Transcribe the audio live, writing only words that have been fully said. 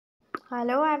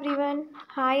Hello everyone,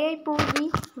 hi I Purvi,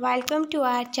 welcome to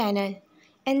our channel.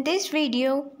 In this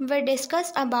video, we'll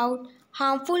discuss about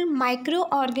harmful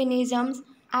microorganisms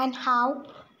and how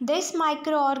this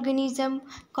microorganism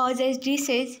causes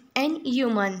disease in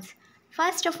humans.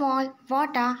 First of all,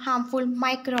 what are harmful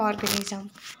microorganisms?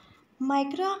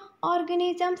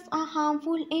 Microorganisms are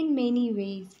harmful in many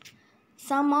ways.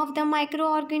 Some of the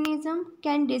microorganisms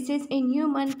can disease in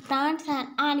human, plants and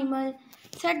animals.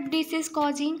 Such disease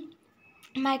causing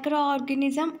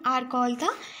microorganism are called the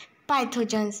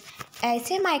pathogens.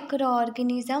 ऐसे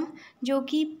microorganism जो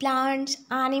कि plants,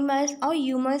 animals और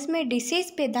humans में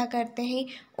disease पैदा करते हैं,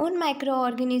 उन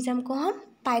microorganism को हम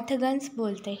पैथोजेंस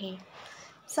बोलते हैं।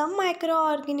 सम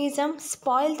microorganism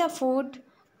spoil the food,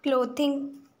 clothing,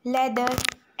 leather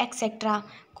etcetera.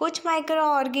 कुछ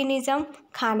माइक्रोऑर्गेनिज्म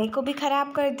खाने को भी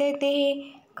खराब कर देते हैं,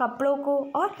 कपड़ों को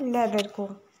और लेदर को।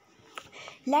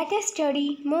 Let us study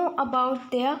more about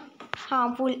their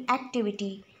harmful activity.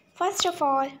 First of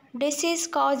all, disease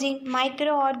causing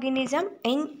microorganism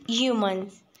in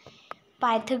humans.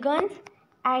 Pathogens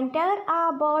enter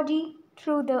our body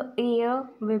through the air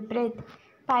we breathe.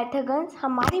 Pathogens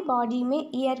हमारी बॉडी में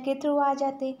एयर के थ्रू आ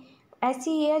जाते,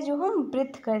 ऐसी एयर जो हम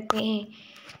breathe करते हैं।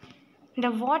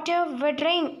 The water we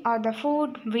drink or the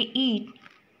food we eat.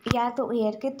 या तो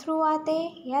एयर के थ्रू आते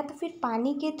हैं, या तो फिर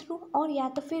पानी के थ्रू, और या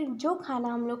तो फिर जो खाना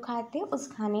हम लोग खाते हैं उस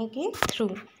खाने के through.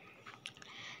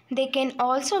 They can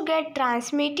also get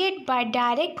transmitted by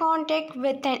direct contact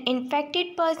with an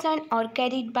infected person और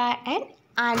कैरिड बाय एन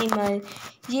एनिमल।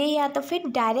 ये या तो फिर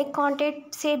डायरेक्ट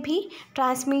कॉन्टेक्ट से भी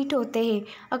ट्रांसमिट होते हैं।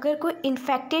 अगर कोई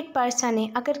इन्फेक्टेड पर्सन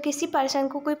है, अगर किसी पर्सन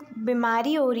को कोई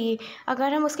बीमारी हो रही है,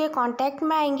 अगर हम उसके कांटेक्ट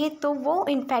में आएंगे तो वो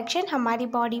इन्फेक्शन हमारी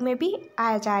बॉडी में भी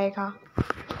आ जाएगा।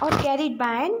 और कैरिड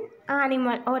बाय एन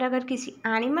एनिमल, और अगर किसी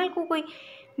एनिमल को कोई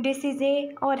डिसीज़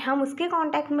है और हम उसके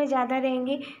कांटेक्ट में ज़्यादा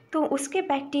रहेंगे तो उसके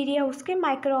बैक्टीरिया, उसके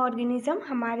माइक्रोऑर्गेनिज्म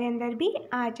हमारे अंदर भी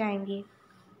आ जाएंगे।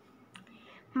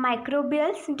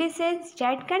 Microbial disease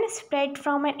that can spread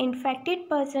from an infected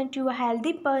person to a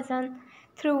healthy person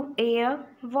through air,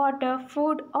 water,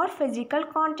 food or physical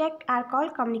contact are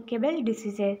called communicable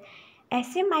diseases.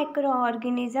 ऐसे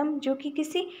माइक्रोऑर्गेनिज्म जो कि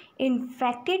किसी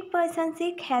इन्फेक्टेड पर्सन से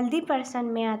एक हेल्दी पर्सन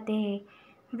में आते हैं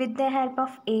with the help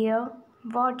of air,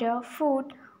 water,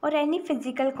 food और any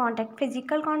physical contact.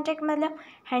 Physical contact मतलब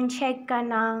हैंडशेक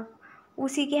करना,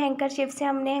 उसी के हैंकरशिप से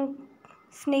हमने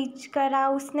स्नीच करा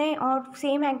उसने और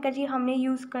सेम हैंकरशिप हमने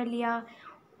यूज़ कर लिया,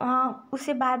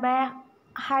 उसे बार बार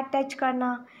हाथ टच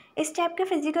करना। इस टाइप के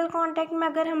फिज़िकल कांटेक्ट में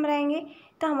अगर हम रहेंगे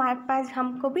तो हमारे पास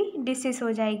हमको भी डिसीज़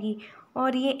हो जाएगी।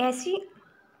 और ये ऐसी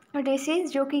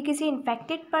डिसीज़ जो कि किसी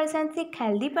इन्फेक्टेड पर्सन से एक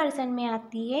हेल्दी पर्सन में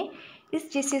आती है,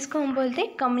 इस डिसीज़ को हम बोलते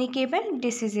हैं communicable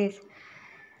diseases.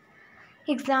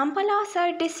 Example of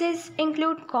such disease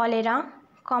include cholera,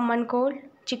 common cold,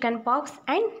 chicken pox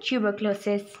and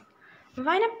tuberculosis.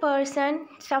 When a person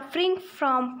suffering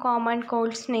from common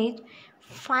cold sneeze,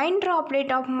 fine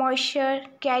droplet of moisture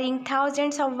carrying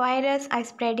thousands of viruses are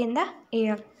spread in the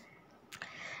air.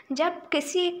 जब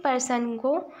किसी एक person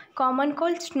को common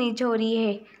cold sneeze हो रही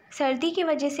है, सर्दी की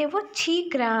वजह से वो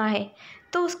छींक रहा है,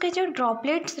 तो उसके जो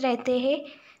ड्रॉपलेट्स रहते हैं,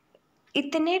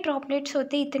 इतने ड्रॉपलेट्स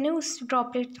होते हैं, इतने उस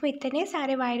ड्रॉपलेट्स में इतने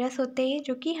सारे वायरस होते हैं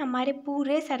जो कि हमारे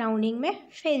पूरे सराउंडिंग में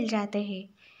फैल जाते हैं।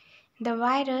 The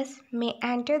virus may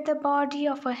enter the body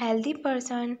of a healthy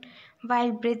person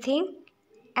while breathing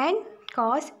and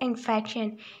cause infection.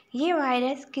 ये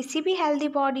वायरस किसी भी हेल्दी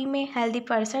बॉडी में, हेल्दी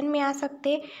पर्सन में आ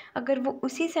सकते हैं अगर वो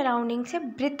उसी सराउंडिंग से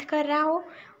ब्रीथ कर रहा हो,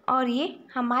 और ये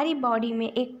हमारी बॉडी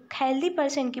में, एक हेल्दी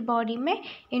पर्सन की बॉडी में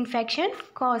इन्फेक्शन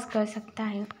कॉज कर सकता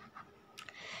है।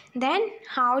 Then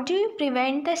how do you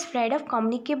prevent the spread of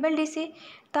communicable disease?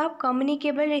 तो आप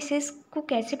कम्युनिकेबल डिसीज को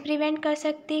कैसे प्रिवेंट कर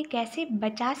सकते हैं, कैसे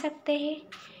बचा सकते हैं?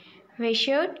 We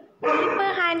should keep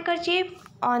a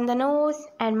handkerchief on the nose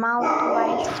and mouth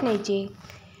while sneezing.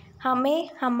 हमें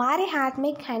हमारे हाथ में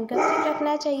एक हैंडकरचीफ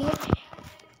रखना चाहिए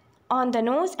on the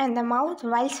nose and the mouth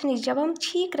while sneeze. जब हम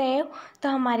छींक रहे हो तो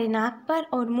हमारे नाक पर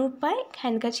और मुंह पर एक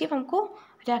हैंडकरचीफ हमको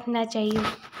रखना चाहिए।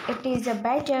 It is a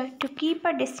better to keep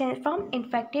a distance from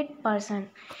infected person.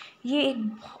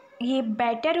 ये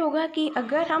बेटर होगा कि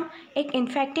अगर हम एक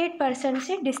इन्फेक्टेड पर्सन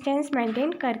से डिस्टेंस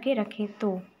मेंटेन करके रखें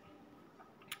तो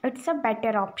it's a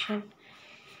better option.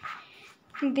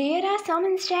 There are some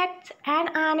insects and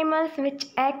animals which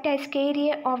act as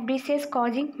carrier of disease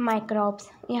causing microbes.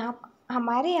 यहाँ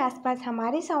हमारे आसपास,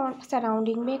 हमारे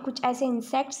सराउंडिंग में कुछ ऐसे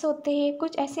इंसेक्ट्स होते हैं,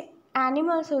 कुछ ऐसे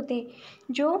एनिमल्स होते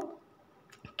हैं जो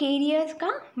कैरियर्स का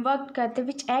वर्क करते,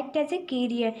 which act as a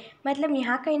career, मतलब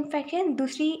यहाँ का इन्फेक्शन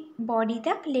दूसरी बॉडी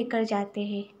तक लेकर जाते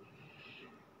हैं।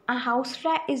 A house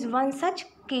fly is one such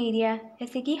career,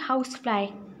 जैसे कि हाउस फ्लाई,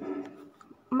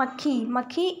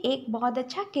 मक्खी एक बहुत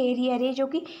अच्छा कैरियर है जो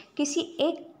कि किसी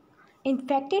एक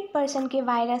इन्फेक्टेड पर्सन के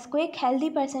वायरस को एक हेल्दी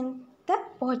पर्सन तक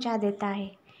पहुंचा देता है।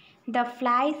 The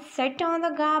fly set on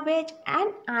the garbage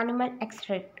and animal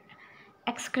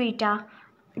excreta,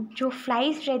 जो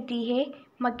फ्लाइज रहती है,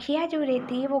 मक्खियाँ जो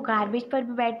रहती है वो गार्बेज पर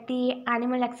भी बैठती है,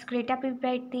 एनिमल एक्सक्रीटा पर भी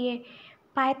बैठती है।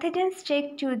 Pathogens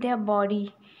stick to their body,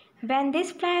 when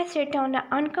this fly set on the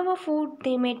uncover food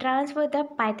they may transfer the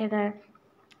pathogen.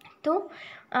 तो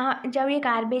जब ये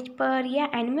गार्बेज पर या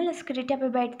एनिमल एक्सक्रीटा पर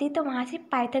बैठती है तो वहाँ से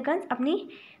पैथोजेंस अपनी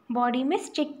बॉडी में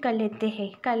स्टिक कर लेती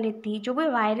है। जो भी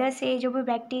वायरस है, जो भी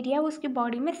बैक्टीरिया है, उसकी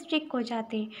बॉडी में स्टिक हो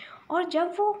जाते हैं। और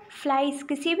जब वो फ्लाइज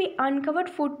किसी भी अनकवर्ड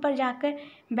फूड पर जाकर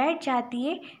बैठ जाती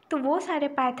है तो वो सारे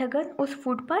पैथोजन उस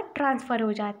फूड पर ट्रांसफ़र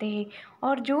हो जाते हैं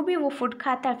और जो भी वो फूड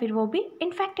खाता है फिर वो भी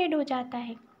इन्फेक्टेड हो जाता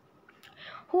है।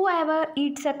 Whoever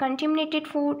eats a contaminated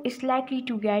food is likely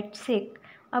to get sick.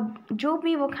 अब जो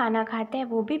भी वो खाना खाता है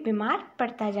वो भी बीमार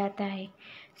पड़ता जाता है।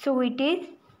 So it is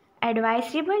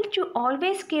advisable to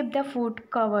always keep the food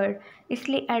covered,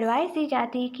 इसलिए एडवाइस दी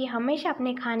जाती है कि हमेशा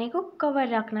अपने खाने को कवर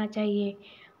रखना चाहिए।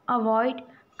 Avoid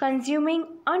consuming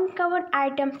uncovered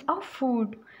items of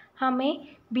food, हमें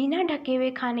बिना ढके हुए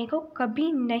खाने को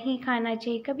कभी नहीं खाना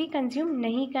चाहिए, कभी कंज्यूम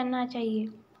नहीं करना चाहिए।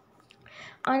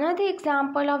 Another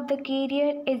example of the carrier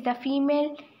is the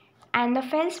female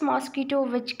Anopheles mosquito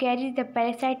which carries the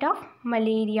parasite of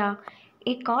malaria.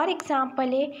 एक और एग्जाम्पल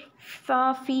है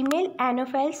फीमेल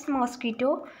एनोफेल्स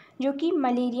मॉस्किटो जो कि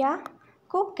मलेरिया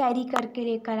को कैरी करके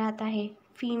लेकर आता है।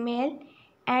 Female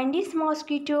Andes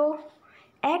mosquito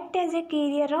act as a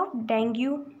carrier of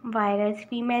dengue virus,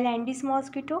 female Andes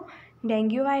mosquito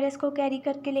dengue virus को कैरी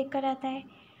करके लेकर आता है।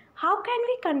 How can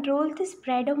we control the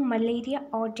spread of malaria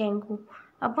और डेंगू,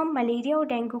 अब हम मलेरिया और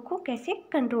डेंगू को कैसे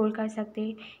कंट्रोल कर सकते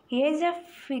हैं। Here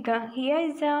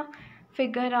is a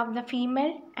figure of the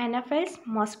female एनाफेल्स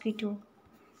mosquito.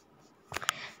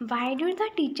 Why do the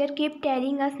teacher keep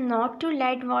telling us not to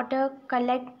late water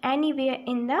collect anywhere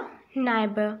in the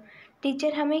neighbour,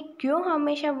 teacher हमें क्यों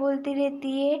हमेशा बोलती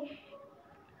रहती है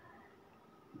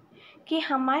कि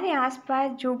हमारे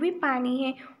आसपास जो भी पानी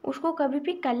है उसको कभी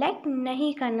भी कलेक्ट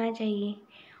नहीं करना चाहिए।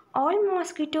 All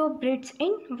mosquito breeds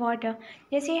in water,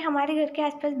 जैसे हमारे घर के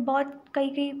आसपास बहुत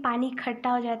कई पानी इकट्ठा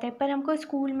हो जाता है, पर हमको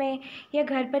स्कूल में या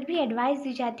घर पर भी एडवाइस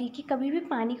दी जाती है कि कभी भी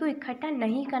पानी को इकट्ठा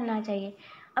नहीं करना चाहिए।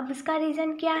 अब इसका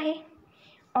रीज़न क्या है।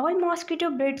 All mosquito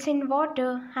breeds in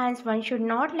water, hence one should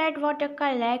not let water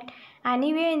collect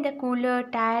anywhere in the cooler,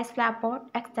 tyres, flap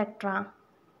pot etcetera.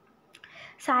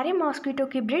 सारे मॉस्किटो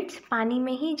की ब्रीड्स पानी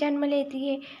में ही जन्म लेती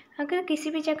है। अगर किसी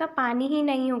भी जगह पानी ही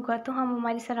नहीं होगा तो हम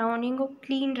हमारी सराउंडिंग को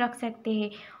क्लीन रख सकते हैं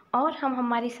और हम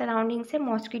हमारी सराउंडिंग से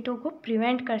मॉस्किटो को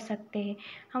प्रिवेंट कर सकते हैं,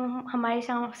 हम हमारी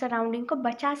सराउंडिंग को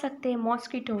बचा सकते हैं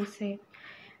मॉस्किटो से।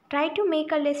 Try to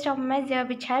make a list of major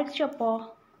which helps you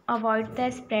avoid the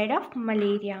spread of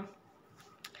malaria.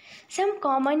 Some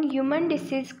common human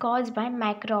disease caused by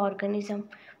microorganism.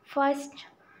 First,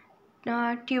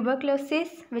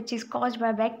 tuberculosis, which is caused by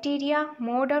bacteria.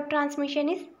 Mode of transmission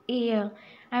is air,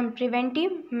 and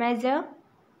preventive measure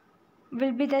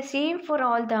will be the same for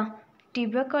all the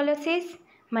tuberculosis,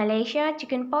 malaria,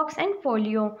 chickenpox and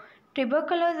polio.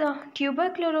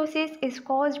 Tuberculosis is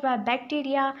caused by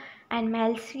bacteria and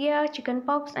malaria,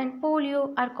 chickenpox and polio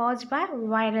are caused by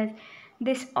virus.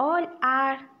 This all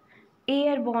are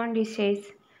airborne disease.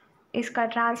 इसका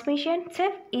transmission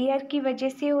सिर्फ air की वजह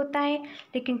से होता है,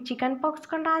 लेकिन chicken pox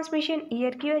का transmission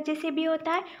air की वजह से भी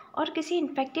होता है और किसी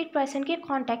इन्फेक्टेड पर्सन के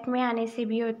कांटेक्ट में आने से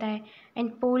भी होता है।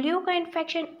 एंड पोलियो का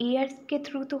इन्फेक्शन एयर के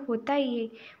थ्रू तो होता ही है,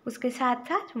 उसके साथ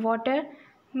साथ वाटर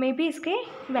में भी इसके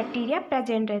बैक्टीरिया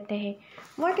प्रेजेंट रहते हैं।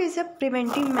 What is a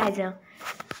preventive measure,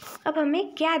 अब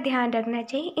हमें क्या ध्यान रखना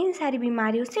चाहिए इन सारी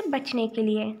बीमारियों से बचने के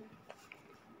लिए।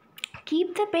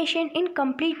 Keep the patient in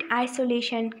complete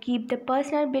isolation. Keep the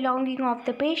personal belonging of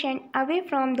the patient away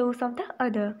from those of the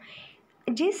other.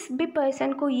 जिस भी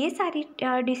पर्सन को ये सारी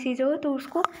डिसीज़ हो तो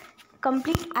उसको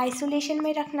कंप्लीट आइसोलेशन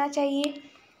में रखना चाहिए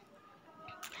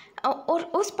और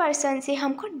उस पर्सन से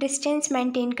हमको डिस्टेंस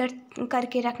मेंटेन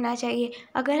करके रखना चाहिए।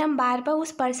 अगर हम बार बार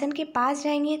उस पर्सन के पास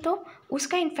जाएंगे तो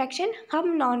उसका इन्फेक्शन हम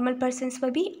नॉर्मल पर्सनस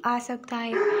पर भी आ सकता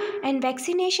है। And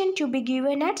vaccination to be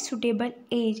given at suitable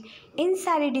as, इन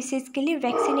सारे डिसीज़ के लिए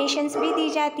वैक्सीनेशंस भी दी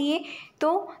जाती है,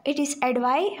 तो it is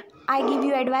I give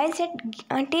you advice eight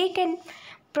take an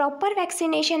proper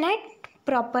vaccination eight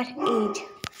proper as.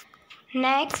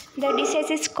 Next, the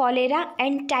diseases cholera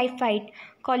and typhoid.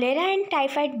 Cholera and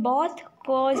typhoid both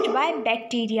caused by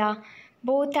bacteria.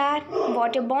 Both are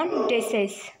waterborne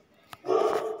disease.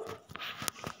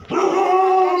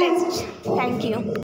 Thank you.